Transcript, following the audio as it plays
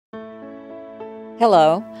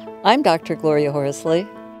Hello, I'm Dr. Gloria Horsley.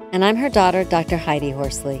 And I'm her daughter, Dr. Heidi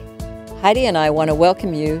Horsley. Heidi and I want to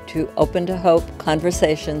welcome you to Open to Hope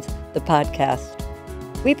Conversations, the podcast.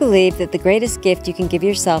 We believe that the greatest gift you can give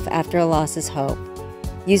yourself after a loss is hope,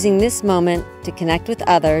 using this moment to connect with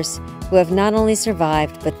others who have not only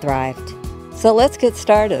survived but thrived. So let's get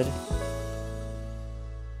started.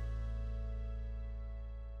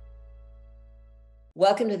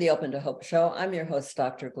 Welcome to the Open to Hope show. I'm your host,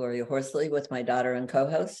 Dr. Gloria Horsley, with my daughter and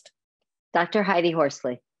co-host, Dr. Heidi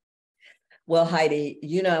Horsley. Well, Heidi,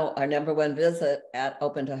 you know, our number one visit at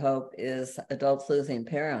Open to Hope is adults losing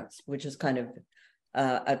parents, which is kind of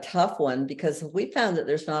a tough one because we found that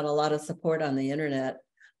there's not a lot of support on the internet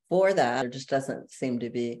for that. There just doesn't seem to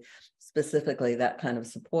be specifically that kind of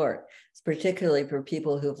support. It's particularly for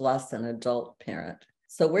people who've lost an adult parent.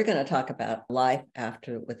 So we're going to talk about life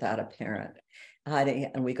after without a parent. Heidi,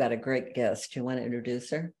 and we got a great guest. You want to introduce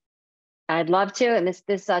her? I'd love to. And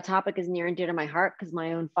this topic is near and dear to my heart because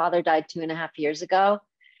my own father died 2.5 years ago.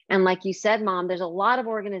 And like you said, Mom, there's a lot of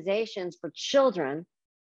organizations for children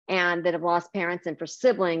and that have lost parents and for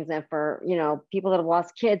siblings and for, people that have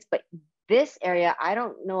lost kids. But this area, I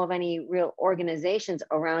don't know of any real organizations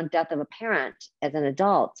around death of a parent as an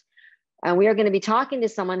adult. And we are going to be talking to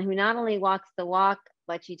someone who not only walks the walk,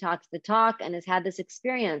 but she talks the talk and has had this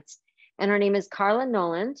experience. And her name is Karla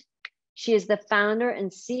Noland. She is the founder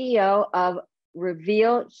and CEO of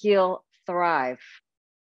Reveal, Heal, Thrive.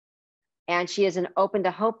 And she is an Open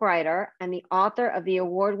to Hope writer and the author of the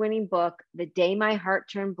award-winning book, The Day My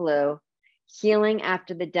Heart Turned Blue, Healing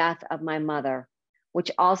After the Death of My Mother,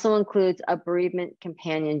 which also includes a bereavement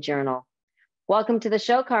companion journal. Welcome to the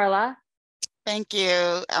show, Karla. Thank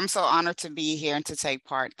you. I'm so honored to be here and to take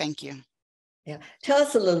part. Thank you. Yeah. Tell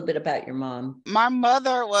us a little bit about your mom. My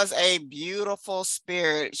mother was a beautiful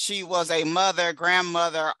spirit. She was a mother,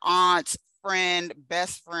 grandmother, aunt, friend,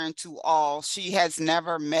 best friend to all. She has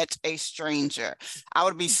never met a stranger. I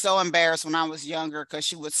would be so embarrassed when I was younger because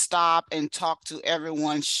she would stop and talk to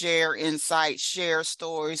everyone, share insights, share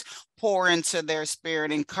stories, pour into their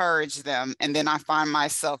spirit, encourage them. And then I find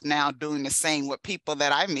myself now doing the same with people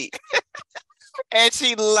that I meet. And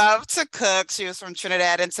she loved to cook. She was from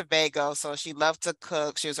Trinidad and Tobago, so she loved to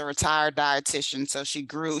cook. She was a retired dietitian, so she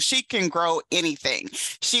can grow anything.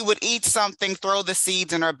 She would eat something, throw the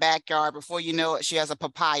seeds in her backyard. Before you know it, she has a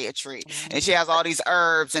papaya tree, and she has all these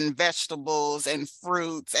herbs and vegetables and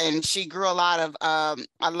fruits. And she grew a lot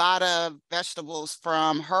of vegetables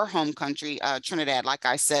from her home country, Trinidad, like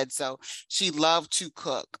I said. So she loved to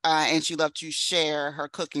cook, and she loved to share her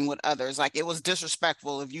cooking with others. Like, it was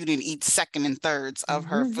disrespectful if you didn't eat second and thirds of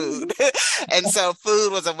her food. And so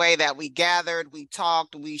food was a way that we gathered, we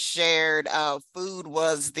talked, we shared. Food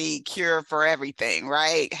was the cure for everything,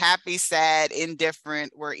 right? Happy, sad,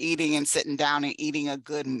 indifferent, we're eating and sitting down and eating a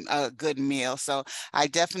good meal. So I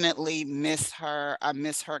definitely miss her. I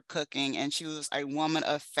miss her cooking. And she was a woman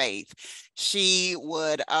of faith. She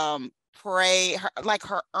would pray,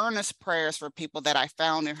 her earnest prayers for people that I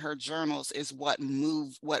found in her journals is what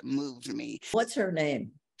moved me. What's her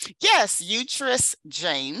name? Yes, Uterus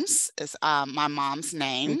James is my mom's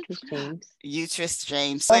name. Uterus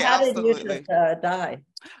James. So how did Uterus die?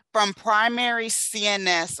 From primary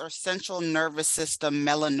CNS or central nervous system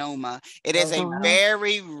melanoma. It is a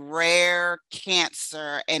very rare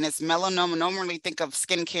cancer, and it's melanoma. Normally think of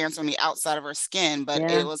skin cancer on the outside of her skin, but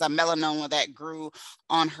it was a melanoma that grew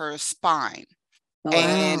on her spine.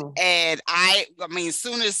 Wow. And I mean, as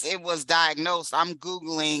soon as it was diagnosed, I'm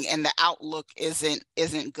Googling, and the outlook isn't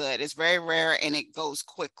good. It's very rare and it goes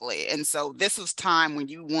quickly. And so this was time when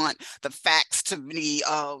you want the facts to be,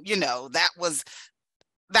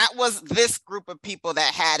 that was this group of people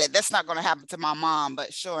that had it. That's not going to happen to my mom,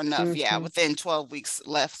 but sure enough, within 12 weeks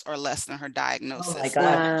left or less than her diagnosis, oh my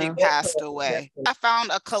God. She passed away. I found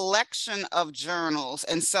a collection of journals,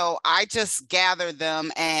 and so I just gathered them.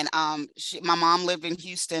 And my mom lived in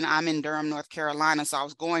Houston. I'm in Durham, North Carolina, so I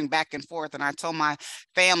was going back and forth. And I told my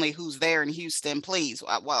family who's there in Houston, please,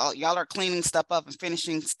 while y'all are cleaning stuff up and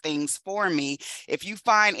finishing things for me, if you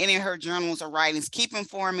find any of her journals or writings, keep them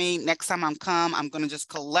for me. Next time I'm going to just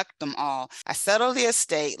collect them all. I settled the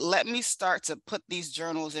estate. Let me start to put these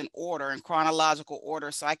journals in order, in chronological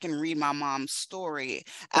order, so I can read my mom's story.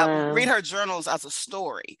 Read her journals as a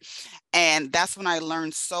story. And that's when I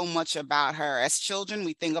learned so much about her. As children,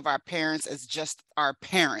 we think of our parents as just our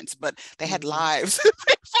parents, but they had lives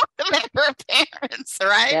before they were parents,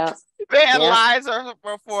 right? Yeah. Man, lives are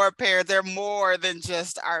for a parent. They're more than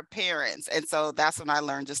just our parents. And so that's when I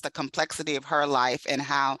learned just the complexity of her life and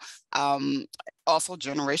how also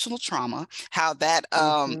generational trauma, how that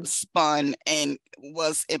spun and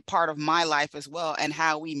was a part of my life as well, and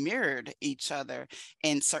how we mirrored each other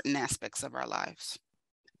in certain aspects of our lives.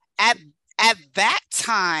 At that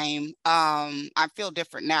time, I feel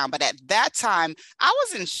different now, but at that time, I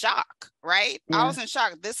was in shock, right? I was in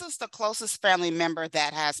shock. This is the closest family member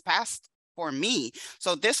that has passed for me.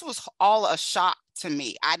 So this was all a shock to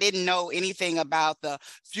me. I didn't know anything about the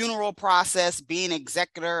funeral process, being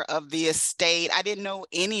executor of the estate. I didn't know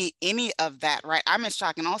any of that, right? I'm in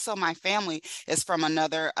shock. And also my family is from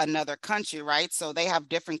another country, right? So they have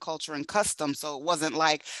different culture and customs. So it wasn't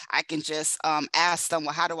like I can just ask them,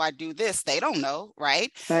 well, how do I do this? They don't know,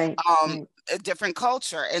 right? Right. A different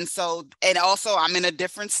culture. And so, and also I'm in a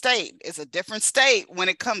different state. It's a different state when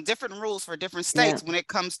it comes, different rules for different states when it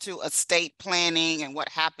comes to estate planning and what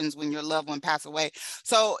happens when your loved one passes away.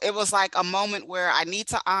 So it was like a moment where I need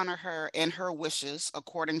to honor her and her wishes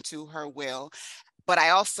according to her will. But I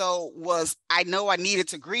also I know I needed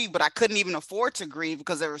to grieve, but I couldn't even afford to grieve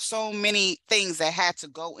because there were so many things that had to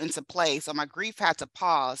go into play. So my grief had to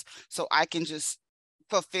pause so I can just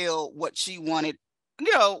fulfill what she wanted,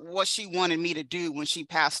 what she wanted me to do when she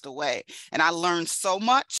passed away. And I learned so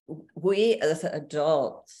much. We as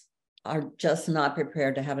adults are just not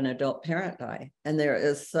prepared to have an adult parent die. And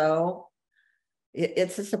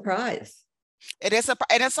it's a surprise. It is, and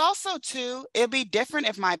it's also too, it'd be different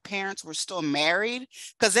if my parents were still married,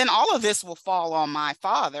 because then all of this will fall on my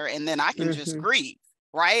father and then I can just grieve,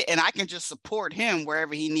 right? And I can just support him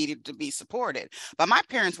wherever he needed to be supported. But my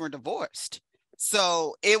parents were divorced.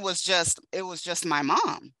 So it was just my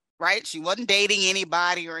mom, right? She wasn't dating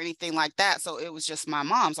anybody or anything like that. So it was just my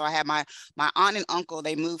mom. So I had my aunt and uncle.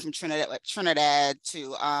 They moved from Trinidad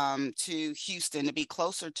to Houston to be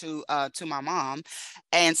closer to my mom.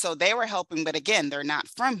 And so they were helping, but again, they're not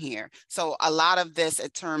from here. So a lot of this in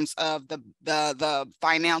terms of the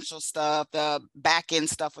financial stuff, the back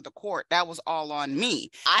end stuff with the court, that was all on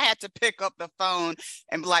me. I had to pick up the phone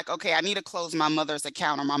and be like, okay, I need to close my mother's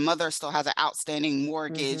account, or my mother still has an outstanding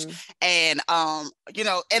mortgage. And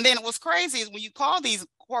and then what's crazy is when you call these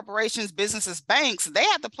corporations, businesses, banks, they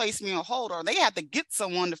have to place me on hold, or they have to get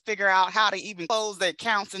someone to figure out how to even close their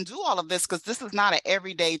accounts and do all of this, because this is not an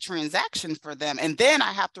everyday transaction for them. And then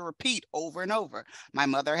I have to repeat over and over, my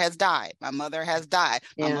mother has died, my mother has died,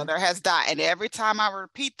 my mother has died. And every time I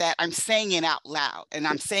repeat that, I'm saying it out loud, and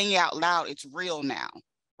I'm saying it out loud, it's real now.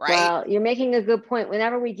 Right? Well, you're making a good point.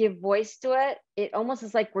 Whenever we give voice to it, it almost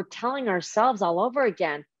is like we're telling ourselves all over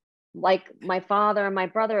again. Like my father and my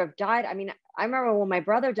brother have died. I mean, I remember when my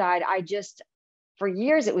brother died, for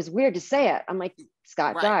years, it was weird to say it. I'm like,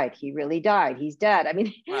 Scott died. He really died. He's dead. I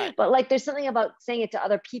mean, but like there's something about saying it to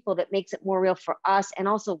other people that makes it more real for us, and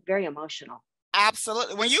also very emotional.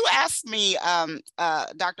 Absolutely. When you asked me,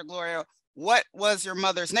 Dr. Gloria, what was your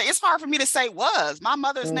mother's name? It's hard for me to say was. My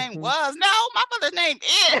mother's name was. No, my mother's name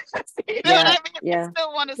is. You know what I mean? I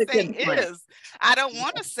still want to say is. I don't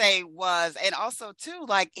want to say was. And also too,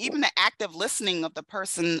 like even the active listening of the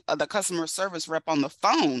person, the customer service rep on the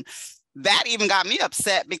phone, that even got me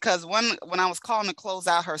upset, because when I was calling to close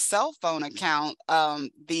out her cell phone account,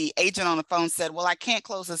 the agent on the phone said, well, I can't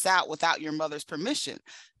close this out without your mother's permission.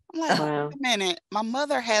 I'm like, wait a minute, my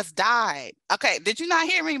mother has died. Okay, did you not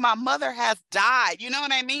hear me? My mother has died. You know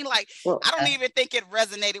what I mean? Like, I don't even think it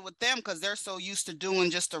resonated with them, because they're so used to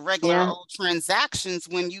doing just the regular old transactions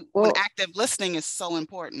when active listening is so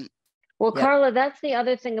important. Well, Karla, that's the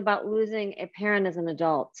other thing about losing a parent as an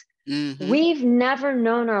adult. We've never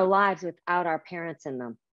known our lives without our parents in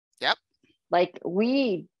them. Yep. Like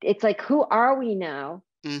it's like, who are we now?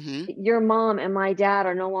 Your mom and my dad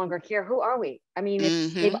are no longer here. Who are we? I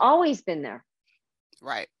mean, they've always been there.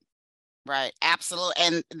 Right. Absolutely.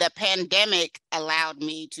 And the pandemic allowed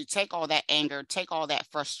me to take all that anger, take all that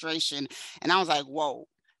frustration. And I was like, whoa,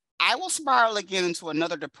 I will spiral again into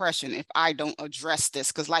another depression if I don't address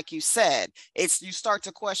this. Because like you said, you start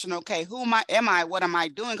to question, okay, who am I? What am I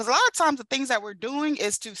doing? Because a lot of times the things that we're doing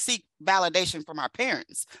is to seek validation from our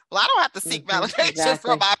parents. Well, I don't have to seek validation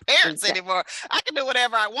from my parents anymore. I can do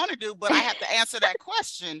whatever I want to do, but I have to answer that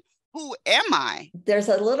question. Who am I? There's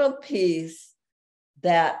a little piece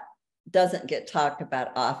that doesn't get talked about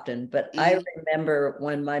often, but I remember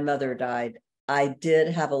when my mother died, I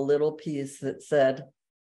did have a little piece that said,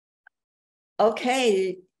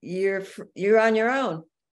 okay, you're on your own.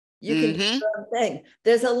 You can do your own thing.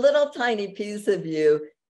 There's a little tiny piece of you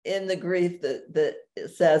in the grief that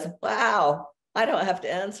says, wow, I don't have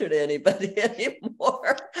to answer to anybody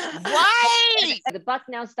anymore. Right. The buck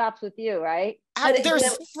now stops with you, right? There's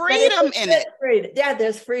freedom in it. Yeah,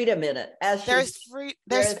 there's freedom in it.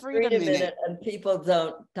 There's freedom in it. And people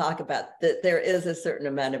don't talk about that. There is a certain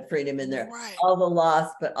amount of freedom in there. Right. All the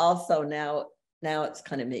loss, but also now it's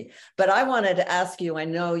kind of me. But I wanted to ask you, I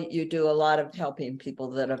know you do a lot of helping people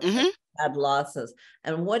that have had losses.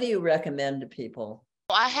 And what do you recommend to people?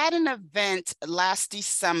 I had an event last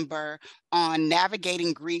December on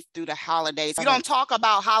navigating grief through the holidays. We don't talk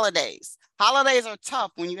about holidays. Holidays are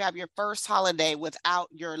tough when you have your first holiday without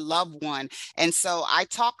your loved one. And so I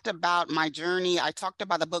talked about my journey. I talked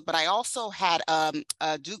about the book, but I also had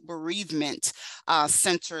a Duke Bereavement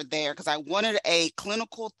Center there because I wanted a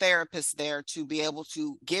clinical therapist there to be able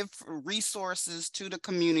to give resources to the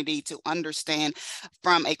community to understand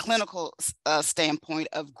from a clinical standpoint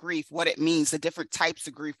of grief, what it means, the different types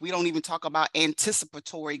of grief. We don't even talk about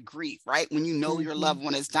anticipatory grief, right? When you know your loved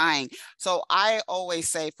one is dying. So I always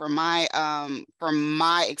say from my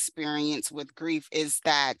experience with grief is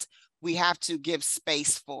that we have to give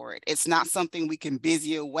space for it. It's not something we can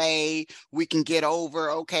busy away. We can get over,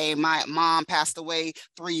 okay, my mom passed away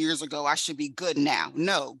 3 years ago. I should be good now.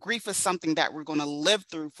 No, grief is something that we're going to live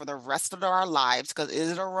through for the rest of our lives because it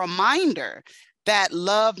is a reminder that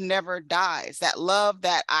love never dies. That love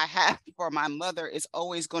that I have for my mother is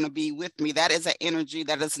always going to be with me. That is an energy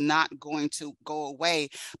that is not going to go away.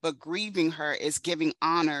 But grieving her is giving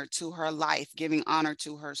honor to her life, giving honor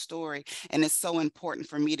to her story. And it's so important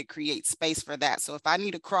for me to create space for that. So if I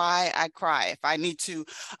need to cry, I cry. If I need to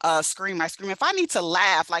scream, I scream. If I need to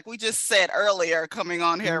laugh, like we just said earlier coming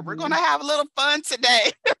on here, we're going to have a little fun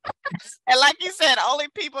today. And like you said, only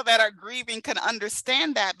people that are grieving can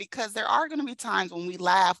understand that because there are going to be times when we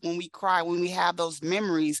laugh, when we cry, when we have those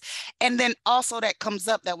memories. And then also that comes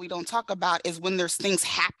up that we don't talk about is when there's things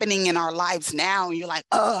happening in our lives now and you're like,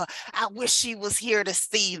 oh, I wish she was here to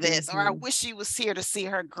see this, or I wish she was here to see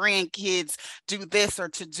her grandkids do this or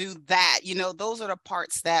to do that. You know, those are the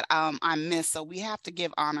parts that I miss. So we have to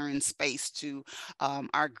give honor and space to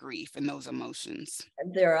our grief and those emotions.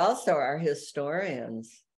 And there also are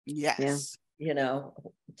historians. Yes. Yeah. You know,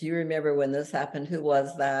 do you remember when this happened? Who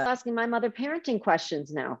was that? I'm asking my mother parenting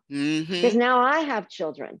questions now because now I have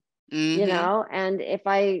children, you know, and if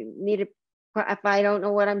I don't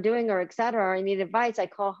know what I'm doing or et cetera, or I need advice, I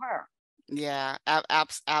call her. Yeah,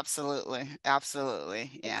 absolutely.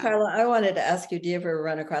 Absolutely. Yeah. Karla, I wanted to ask you, do you ever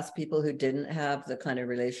run across people who didn't have the kind of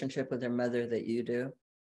relationship with their mother that you do?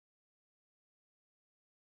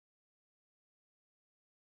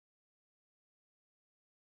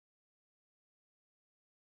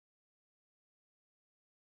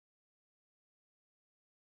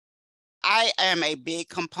 I am a big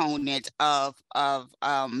component of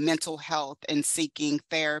mental health and seeking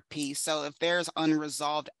therapy. So if there's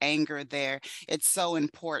unresolved anger there, it's so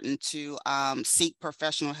important to seek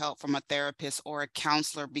professional help from a therapist or a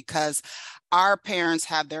counselor because our parents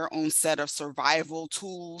have their own set of survival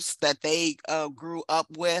tools that they grew up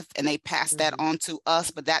with and they pass that on to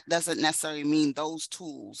us, but that doesn't necessarily mean those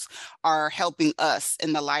tools are helping us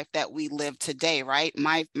in the life that we live today, right?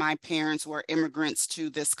 My parents were immigrants to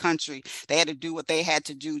this country. They had to do what they had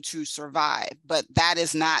to do to survive, but that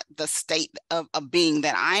is not the state of being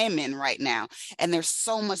that I am in right now. And there's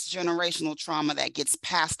so much generational trauma that gets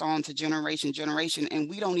passed on to generation, and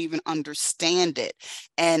we don't even understand it.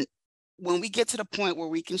 And when we get to the point where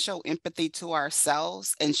we can show empathy to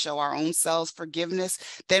ourselves and show our own selves forgiveness,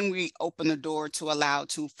 then we open the door to allow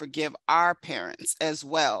to forgive our parents as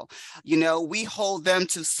well. You know, we hold them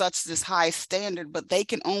to such this high standard, but they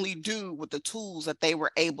can only do with the tools that they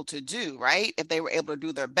were able to do, right? If they were able to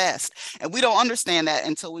do their best. And we don't understand that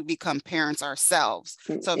until we become parents ourselves.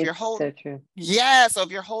 So if you're holding, so true. Yeah, so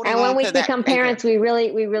if you're holding and when on we to that become parents, we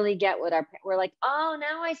really get what we're like, oh,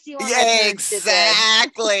 now I see why my parents did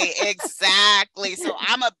this. Exactly. So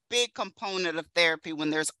I'm a big component of therapy when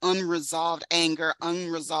there's unresolved anger,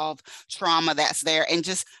 unresolved trauma that's there, and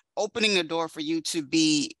just opening the door for you to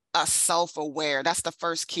be self-aware. That's the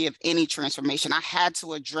first key of any transformation. I had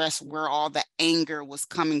to address where all the anger was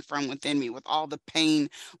coming from within me, with all the pain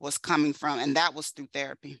was coming from, and that was through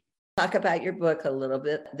therapy. Talk about your book a little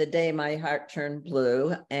bit, The Day My Heart Turned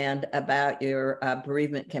Blue, and about your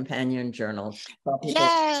bereavement companion journals.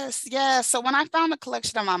 Yes. So when I found a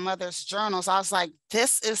collection of my mother's journals, I was like,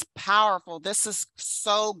 this is powerful. This is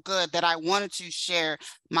so good that I wanted to share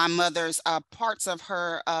my mother's parts of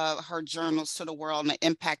her journals to the world and the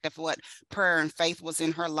impact of what prayer and faith was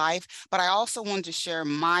in her life. But I also wanted to share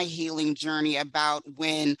my healing journey about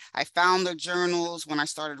when I found the journals, when I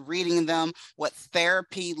started reading them, what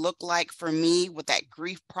therapy looked like for me, what that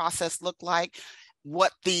grief process looked like,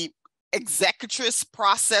 what the executress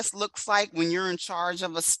process looks like when you're in charge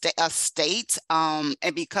of a state. And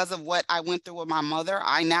because of what I went through with my mother,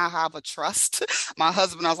 I now have a trust. My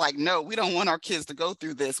husband, I was like, no, we don't want our kids to go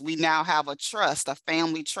through this. We now have a trust, a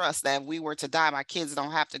family trust, that if we were to die, my kids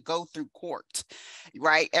don't have to go through court,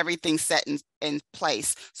 right? Everything's set in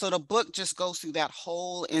place. So the book just goes through that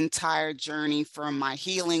whole entire journey, from my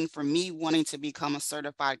healing, from me wanting to become a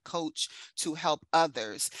certified coach to help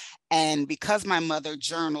others. And because my mother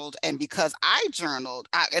journaled, and because I journaled,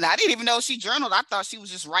 and I didn't even know she journaled. I thought she was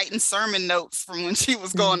just writing sermon notes from when she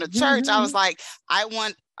was going to church. I was like, I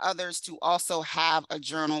want others to also have a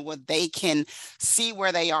journal where they can see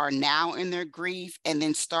where they are now in their grief, and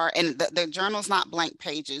then start. And the journal's not blank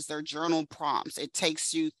pages, they're journal prompts. It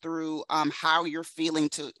takes you through how you're feeling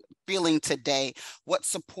today. What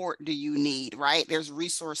support do you need, right? There's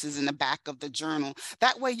resources in the back of the journal.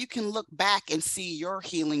 That way you can look back and see your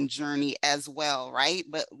healing journey as well, right?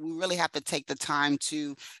 But we really have to take the time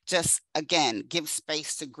to just, again, give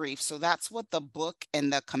space to grief. So that's what the book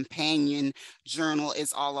and the companion journal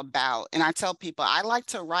is all about. And I tell people, I like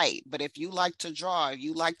to write, but if you like to draw, if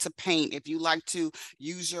you like to paint, if you like to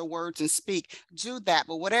use your words and speak, do that.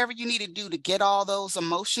 But whatever you need to do to get all those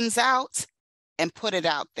emotions out and put it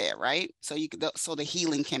out there, right? So so the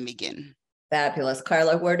healing can begin. Fabulous.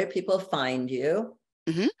 Karla, where do people find you?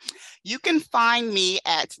 Mm-hmm. You can find me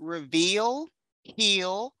at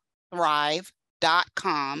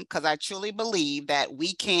revealhealthrive.com, because I truly believe that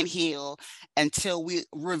we can't heal until we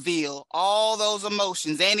reveal all those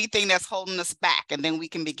emotions, anything that's holding us back, and then we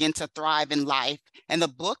can begin to thrive in life. And the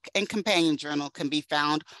book and companion journal can be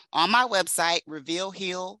found on my website,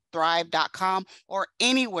 revealhealthrive.com, or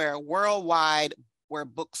anywhere worldwide where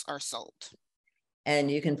books are sold. And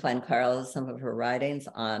you can find Karla, some of her writings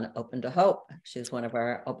on Open to Hope. She's one of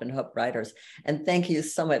our Open to Hope writers. And thank you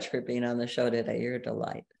so much for being on the show today. You're a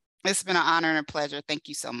delight. It's been an honor and a pleasure. Thank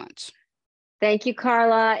you so much. Thank you,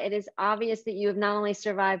 Karla. It is obvious that you have not only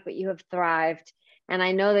survived, but you have thrived. And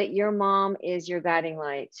I know that your mom is your guiding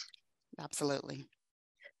light. Absolutely.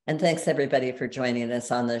 And thanks everybody for joining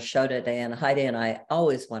us on the show today. And Heidi and I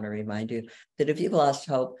always want to remind you that if you've lost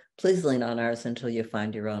hope, please lean on ours until you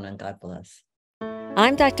find your own, and God bless.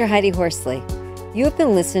 I'm Dr. Heidi Horsley. You have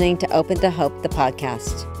been listening to Open to Hope, the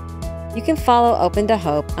podcast. You can follow Open to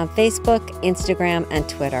Hope on Facebook, Instagram, and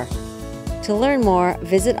Twitter. To learn more,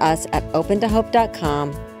 visit us at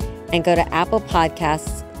opentohope.com and go to Apple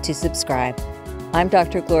Podcasts to subscribe. I'm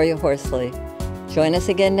Dr. Gloria Horsley. Join us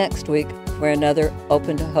again next week for another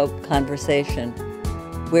Open to Hope conversation,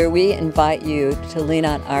 where we invite you to lean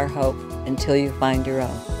on our hope until you find your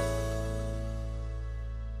own.